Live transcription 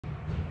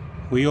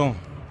We on.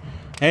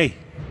 Hey,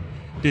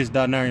 this is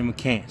Darnarian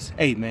Mechanics.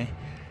 Hey man,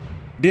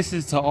 this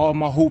is to all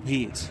my hoop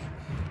heads,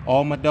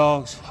 all my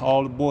dogs,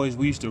 all the boys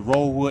we used to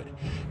roll with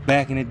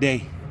back in the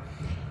day.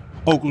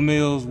 Oakland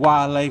Mills,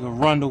 Wild Lake,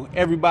 Arundel,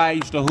 everybody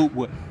used to hoop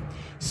with.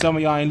 Some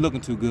of y'all ain't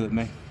looking too good,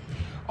 man.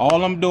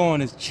 All I'm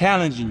doing is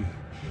challenging you.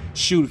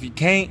 Shoot, if you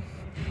can't,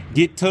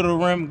 get to the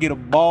rim, get a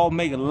ball,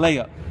 make a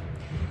layup.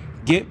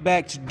 Get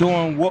back to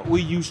doing what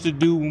we used to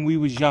do when we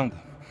was younger.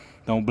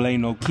 Don't blame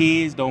no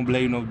kids, don't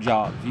blame no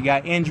jobs. If you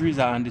got injuries,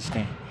 I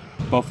understand.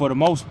 But for the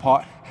most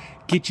part,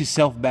 get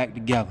yourself back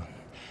together.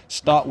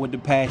 Start with the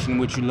passion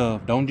what you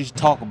love. Don't just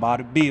talk about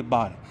it, be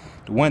about it.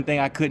 The one thing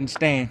I couldn't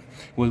stand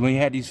was when you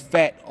had these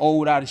fat,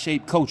 old,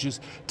 out-of-shape coaches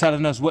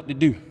telling us what to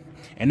do,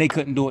 and they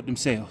couldn't do it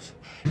themselves.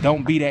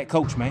 Don't be that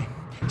coach, man.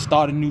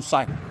 Start a new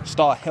cycle.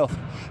 Start healthy.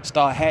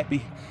 Start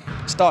happy.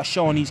 Start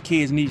showing these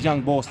kids and these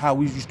young boys how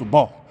we used to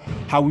ball,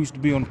 how we used to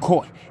be on the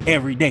court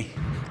every day,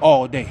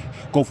 all day.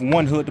 Go from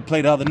one hood to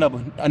play the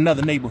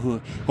another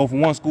neighborhood. Go from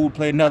one school to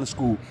play another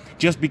school.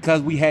 Just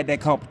because we had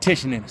that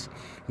competition in us.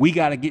 We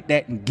got to get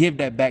that and give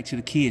that back to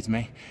the kids,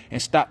 man. And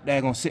stop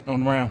daggone sitting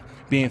on around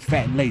being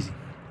fat and lazy.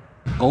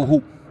 Go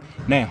hoop.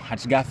 Now, I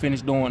just got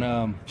finished doing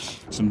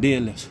some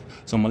deadlifts.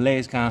 So my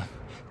legs kind of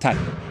tight.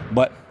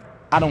 But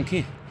I don't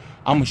care.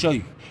 I'm going to show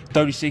you.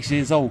 36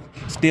 years old,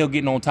 still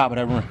getting on top of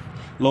that rim.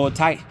 Lower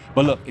tight,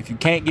 but look, if you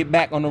can't get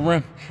back on the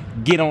rim,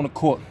 get on the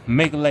court,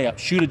 make a layup,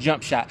 shoot a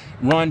jump shot,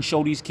 run,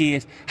 show these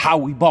kids how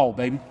we ball,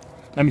 baby.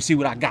 Let me see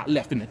what I got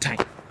left in the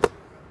tank.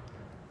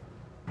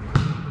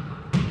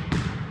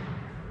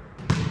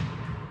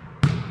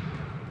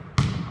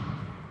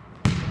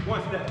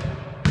 One step.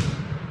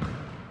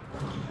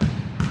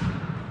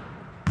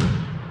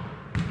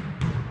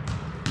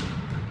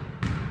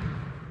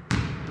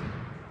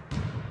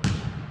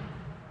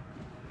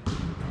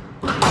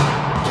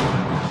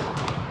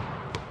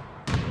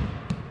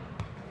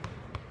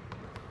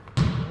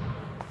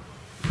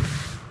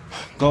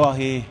 Go out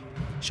here,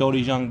 show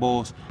these young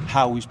boys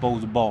how we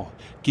supposed to ball.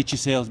 Get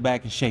yourselves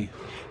back in shape.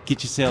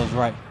 Get yourselves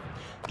right.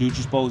 Do what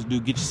you're supposed to do.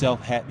 Get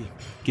yourself happy.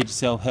 Get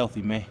yourself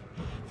healthy, man.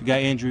 If you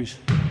got injuries,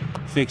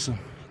 fix them.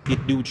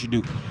 Do what you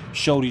do.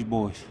 Show these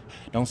boys.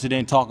 Don't sit there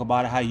and talk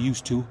about it how you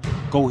used to.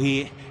 Go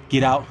ahead,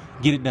 get out,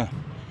 get it done.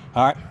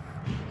 All right?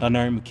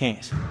 Darnarian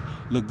Mechanics.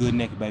 Look good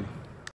naked, baby.